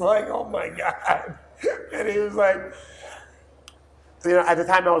 He was like, oh my God. And he was like, you know, at the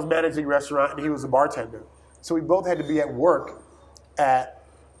time I was managing a restaurant and he was a bartender. So we both had to be at work at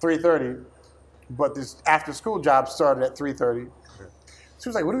 3:30, but this after school job started at 3:30. So he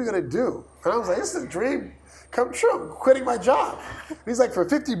was like, what are we gonna do? And I was like, this is a dream come true. I'm quitting my job. And he's like, for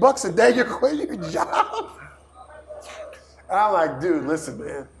 $50 a day, you're quitting your job? And I'm like, dude, listen,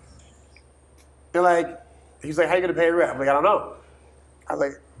 man. They're like, he's like, how you gonna pay rent? I'm like, I don't know. I was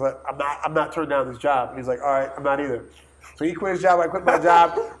like, but I'm not turning down this job. He's like, all right, I'm not either. So he quit his job, I quit my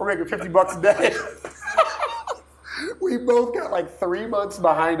job. We're making $50 a day. We both got like 3 months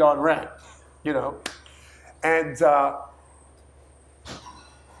behind on rent, you know? And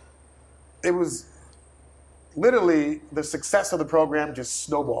it was literally the success of the program just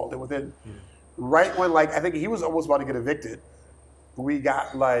snowballed. And within, right when like, I think he was almost about to get evicted, we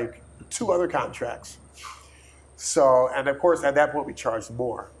got like 2 other contracts. So, and of course at that point we charged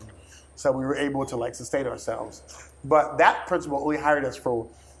more. So we were able to like sustain ourselves. But that principal only hired us for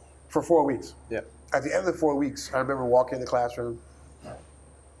 4 weeks. Yeah. At the end of the 4 weeks, I remember walking in the classroom,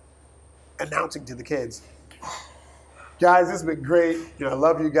 announcing to the kids, guys, this has been great. You know, I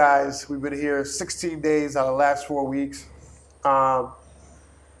love you guys. We've been here 16 days out of the last 4 weeks. Yeah,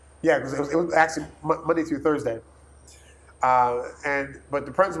 because it was actually Monday through Thursday. But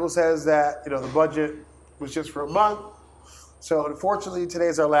the principal says that, you know, the budget was just for a month. So unfortunately,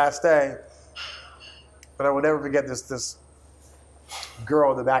 today's our last day. But I will never forget this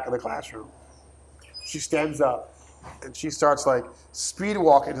girl in the back of the classroom. She stands up and she starts like speed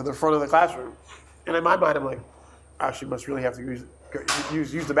walking to the front of the classroom. And in my mind, I'm like, oh, she must really have to use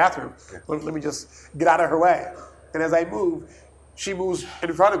the bathroom. Let me just get out of her way. And as I move, she moves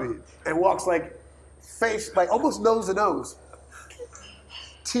in front of me and walks like almost nose to nose.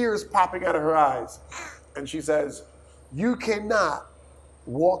 Tears popping out of her eyes. And she says, you cannot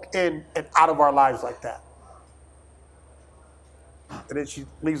walk in and out of our lives like that. And then she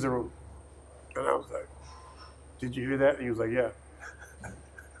leaves the room. And I was like, did you hear that? And he was like, yeah. And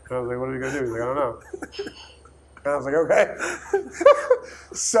I was like, what are we going to do? He's like, I don't know. And I was like, okay.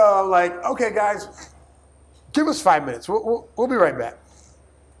 So I'm like, okay, guys, give us 5 minutes. We'll be right back.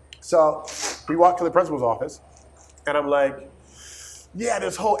 So we walk to the principal's office. And I'm like, yeah,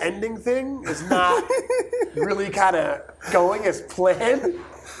 this whole ending thing is not really kind of going as planned.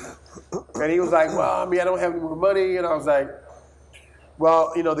 And he was like, well, I mean, I don't have any more money. And I was like,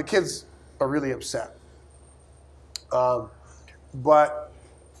 well, you know, the kids are really upset. But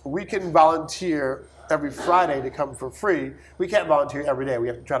we can volunteer every Friday to come for free. We can't volunteer every day. We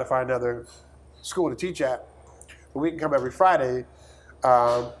have to try to find another school to teach at. But we can come every Friday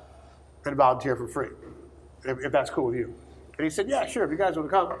and volunteer for free, if that's cool with you. And he said, yeah, sure, if you guys want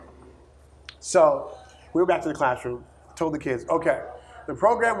to come. So we went back to the classroom, told the kids, okay, the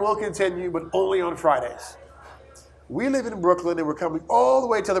program will continue, but only on Fridays. We live in Brooklyn, and we're coming all the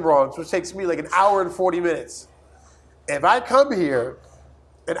way to the Bronx, which takes me like an hour and 40 minutes. If I come here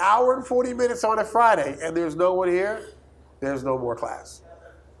an hour and 40 minutes on a Friday and there's no one here, there's no more class.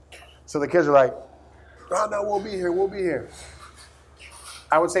 So the kids are like, oh, no, we'll be here.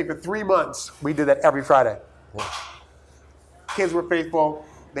 I would say for 3 months, we did that every Friday. Yeah. Kids were faithful.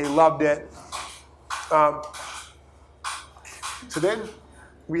 They loved it. So then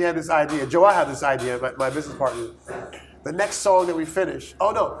we had this idea. Joel had this idea, my business partner. The next song that we finish,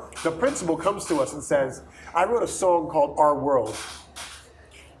 the principal comes to us and says, I wrote a song called Our World.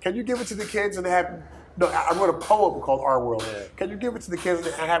 Can you give it to the kids and I wrote a poem called Our World. Yeah. Can you give it to the kids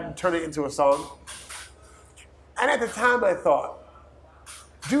and have them turn it into a song? And at the time I thought,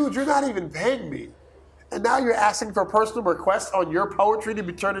 dude, you're not even paying me. And now you're asking for personal requests on your poetry to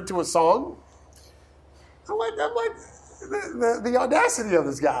be turned into a song? I'm like, the audacity of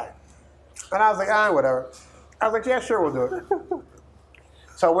this guy. And I was like, whatever. I was like, yeah, sure, we'll do it.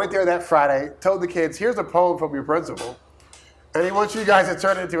 So I went there that Friday, told the kids, here's a poem from your principal, and he wants you guys to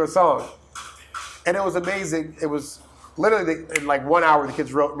turn it into a song. And it was amazing. It was literally in like 1 hour, the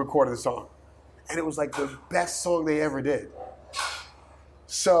kids recorded the song. And it was like the best song they ever did.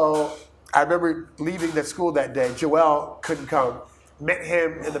 So I remember leaving the school that day. Joel couldn't come. Met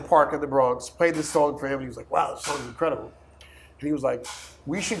him in the park in the Bronx, played this song for him, and he was like, wow, this song is incredible. And he was like,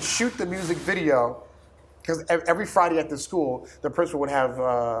 we should shoot the music video, because every Friday at the school, the principal would have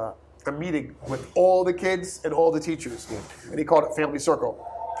a meeting with all the kids and all the teachers. And he called it Family Circle.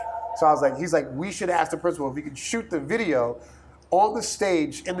 So I was like, he's like, we should ask the principal if we could shoot the video on the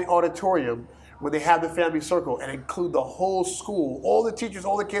stage in the auditorium when they have the family circle and include the whole school, all the teachers,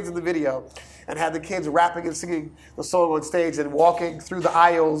 all the kids in the video, and have the kids rapping and singing the song on stage and walking through the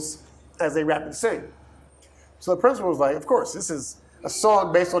aisles as they rap and sing. So the principal was like, of course, this is a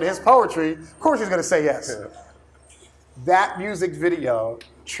song based on his poetry. Of course he's going to say yes. Yeah. That music video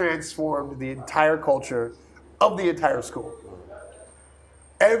transformed the entire culture of the entire school.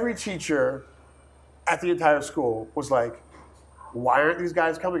 Every teacher at the entire school was like, why aren't these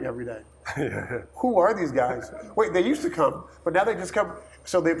guys coming every day? Who are these guys? Wait, they used to come, but now they just come.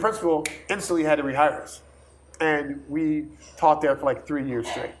 So the principal instantly had to rehire us. And we taught there for like 3 years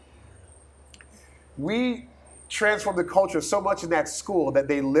straight. We transformed the culture so much in that school that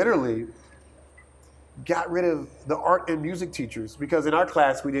they literally got rid of the art and music teachers, because in our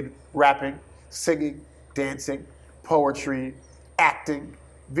class we did rapping, singing, dancing, poetry, acting,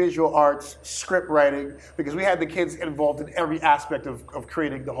 visual arts, script writing, because we had the kids involved in every aspect of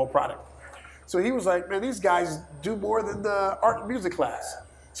creating the whole product. So he was like, man, these guys do more than the art and music class.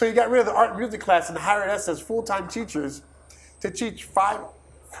 So he got rid of the art and music class and hired us as full-time teachers to teach five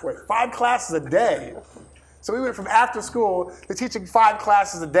classes a day. So we went from after school to teaching 5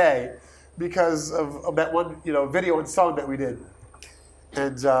 classes a day because of that one, video and song that we did.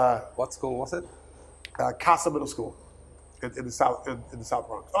 And what school was it? Casa Middle School in the South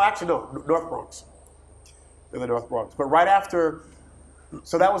Bronx. Oh, actually no, North Bronx. In the North Bronx. But right after,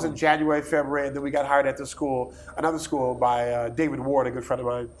 so that was in January, February, and then we got hired at the school, another school by David Ward, a good friend of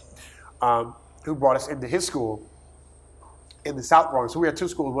mine, who brought us into his school in the South Bronx. So we had 2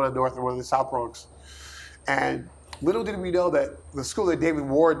 schools, one in the North and one in the South Bronx. And little did we know that the school that David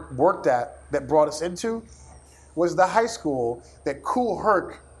Ward worked at, that brought us into, was the high school that Kool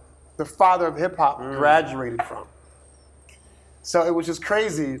Herc, the father of hip hop, graduated from. So it was just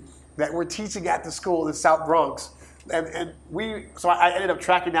crazy that we're teaching at the school in the South Bronx. So I ended up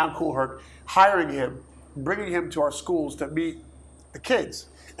tracking down Kool Herc, hiring him, bringing him to our schools to meet the kids.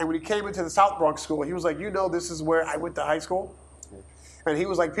 And when he came into the South Bronx school, he was like, this is where I went to high school? And he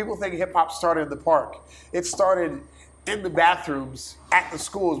was like, people think hip-hop started in the park. It started in the bathrooms at the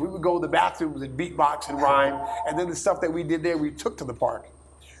schools. We would go in the bathrooms and beatbox and rhyme, and then the stuff that we did there, we took to the park.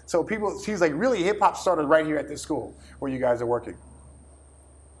 So he's like, really, hip-hop started right here at this school where you guys are working.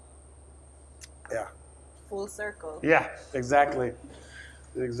 Yeah. Full circle. Yeah, exactly.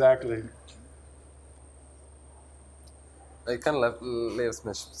 Exactly. It kind of leaves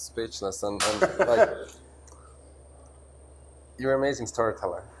me speechless, and like, you're an amazing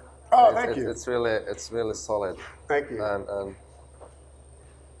storyteller. Oh, thank you. It's really solid. Thank you. And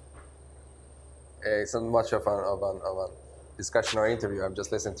it's not much of a discussion or interview. I'm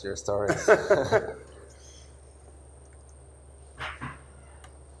just listening to your stories.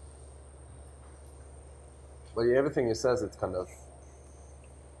 But everything you says, it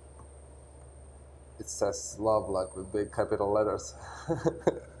says love like with big capital letters.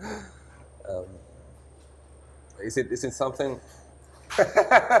 Is it something?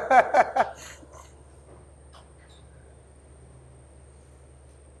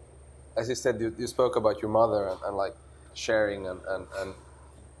 As you said, you spoke about your mother and like sharing and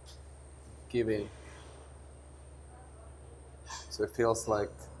giving. So it feels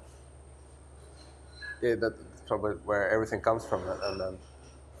like, that's probably where everything comes from. And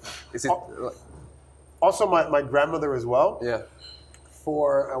is it? Also, my grandmother as well. Yeah.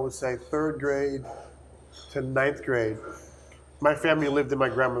 For, I would say, 3rd grade to 9th grade, my family lived in my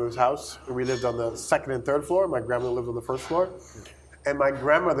grandmother's house. And we lived on the 2nd and 3rd floor. My grandmother lived on the 1st floor. And my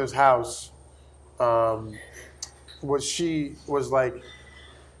grandmother's house was like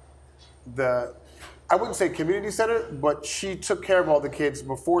I wouldn't say community center, but she took care of all the kids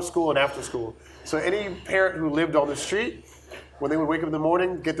before school and after school. So any parent who lived on the street, when they would wake up in the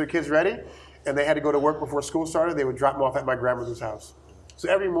morning, get their kids ready, and they had to go to work before school started, they would drop them off at my grandmother's house. So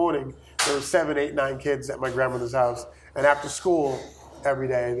every morning, there were 7, 8, 9 kids at my grandmother's house. And after school, every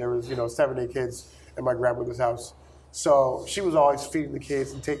day, there was, 7, 8 kids at my grandmother's house. So she was always feeding the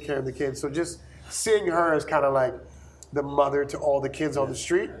kids and taking care of the kids. So just seeing her as kind of like the mother to all the kids on the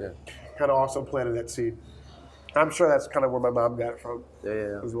street kind of also planted that seed. I'm sure that's kind of where my mom got it from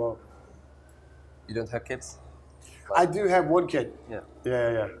as well. You don't have kids? I do have one kid.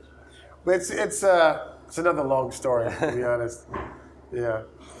 Yeah. But it's another long story, to be honest. Yeah.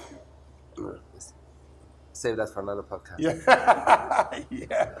 Save that for another podcast.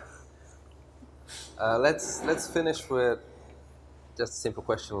 Yeah. Let's finish with just a simple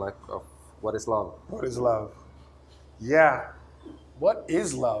question like of what is love? What is love? Yeah. What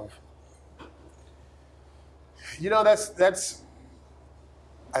is love? That's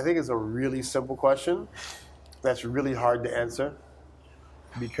I think it's a really simple question that's really hard to answer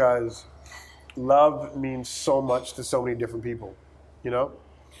because love means so much to so many different people,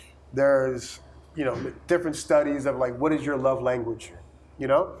 There's, different studies of like, what is your love language,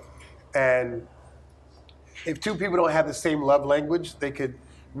 And if two people don't have the same love language, they could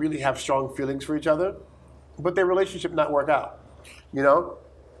really have strong feelings for each other, but their relationship not work out,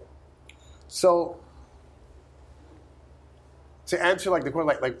 So to answer like the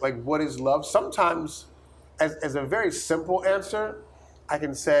question, like what is love? Sometimes, as a very simple answer, I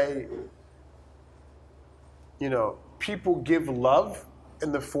can say, people give love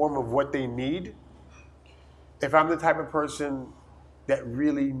in the form of what they need. If I'm the type of person that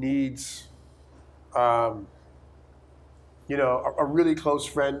really needs, a really close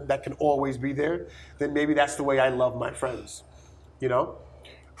friend that can always be there, then maybe that's the way I love my friends,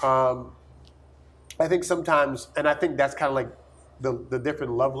 I think sometimes, and I think that's kind of like the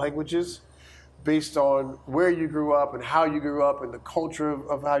different love languages based on where you grew up and how you grew up and the culture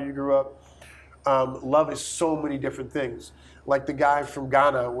of how you grew up. Love is so many different things. Like the guy from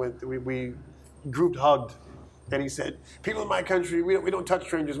Ghana, we group hugged, and he said, "People in my country, we don't touch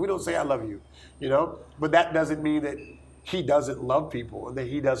strangers. We don't say I love you," But that doesn't mean that he doesn't love people and that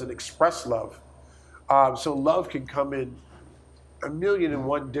he doesn't express love. So love can come in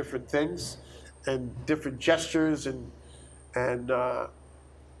 1,000,001 different things and different gestures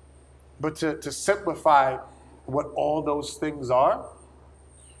but to simplify what all those things are,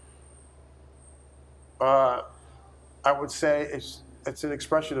 I would say it's an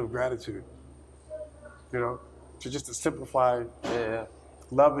expression of gratitude. To simplify.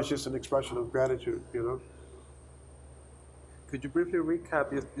 Love is just an expression of gratitude. Could you briefly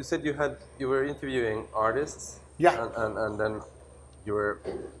recap? You said you were interviewing artists. Yeah. And then you were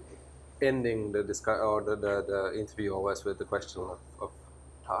ending the the interview always with the question of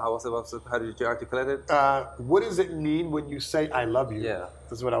how was it? How did you articulate it? What does it mean when you say "I love you"? Yeah.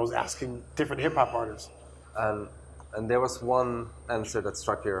 That's what I was asking different hip hop artists. And there was one answer that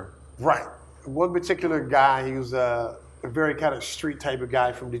struck your... Right. One particular guy, he was a very kind of street type of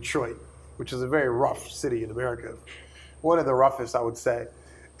guy from Detroit, which is a very rough city in America. One of the roughest, I would say.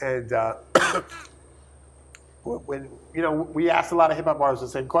 And when we asked a lot of hip hop artists the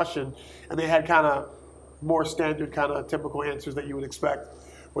same question, and they had kind of more standard, kind of typical answers that you would expect.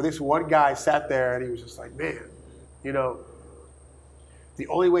 Well, this one guy sat there and he was just like, man, the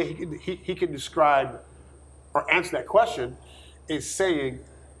only way he can describe or answer that question is saying,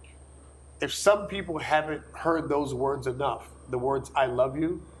 if some people haven't heard those words enough, the words "I love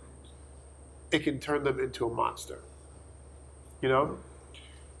you," it can turn them into a monster.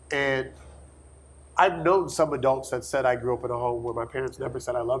 And I've known some adults that said, I grew up in a home where my parents never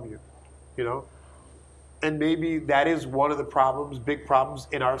said "I love you," And maybe that is one of the problems, big problems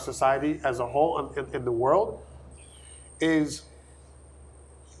in our society as a whole, in the world, is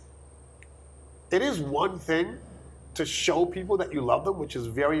it is one thing to show people that you love them, which is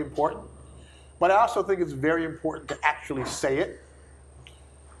very important. But I also think it's very important to actually say it.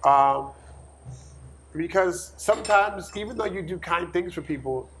 Because sometimes, even though you do kind things for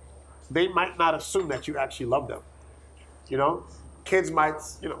people, they might not assume that you actually love them. Kids might,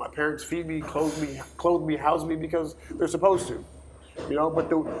 my parents feed me, clothe me, house me because they're supposed to. But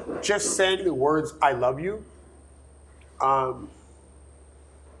just saying the words "I love you," I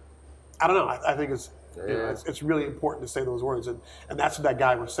don't know. I think it's really important to say those words, and that's what that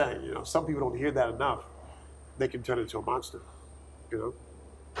guy was saying. Some people don't hear that enough. They can turn into a monster.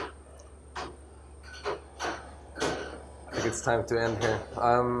 I think it's time to end here.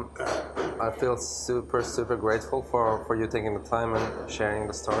 I feel super grateful for you taking the time and sharing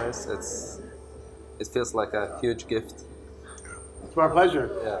the stories. It feels like a huge gift. It's my pleasure.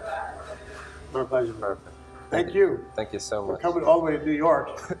 Yeah. My pleasure. Perfect. Thank you. Thank you so For much. coming all the way to New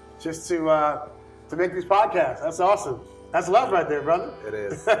York just to make these podcasts. That's awesome. That's love right there, brother. It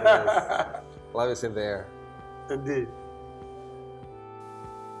is. It is. Love is in the air. Indeed.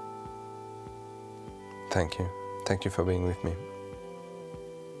 Thank you. Thank you for being with me.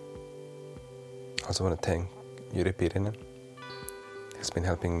 I also want to thank Jyri Pirinen. He's been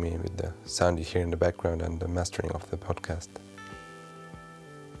helping me with the sound you hear in the background and the mastering of the podcast.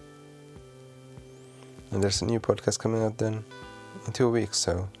 And there's a new podcast coming out then in 2 weeks,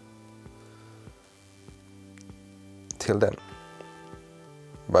 so till then,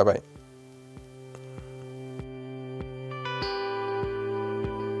 bye bye.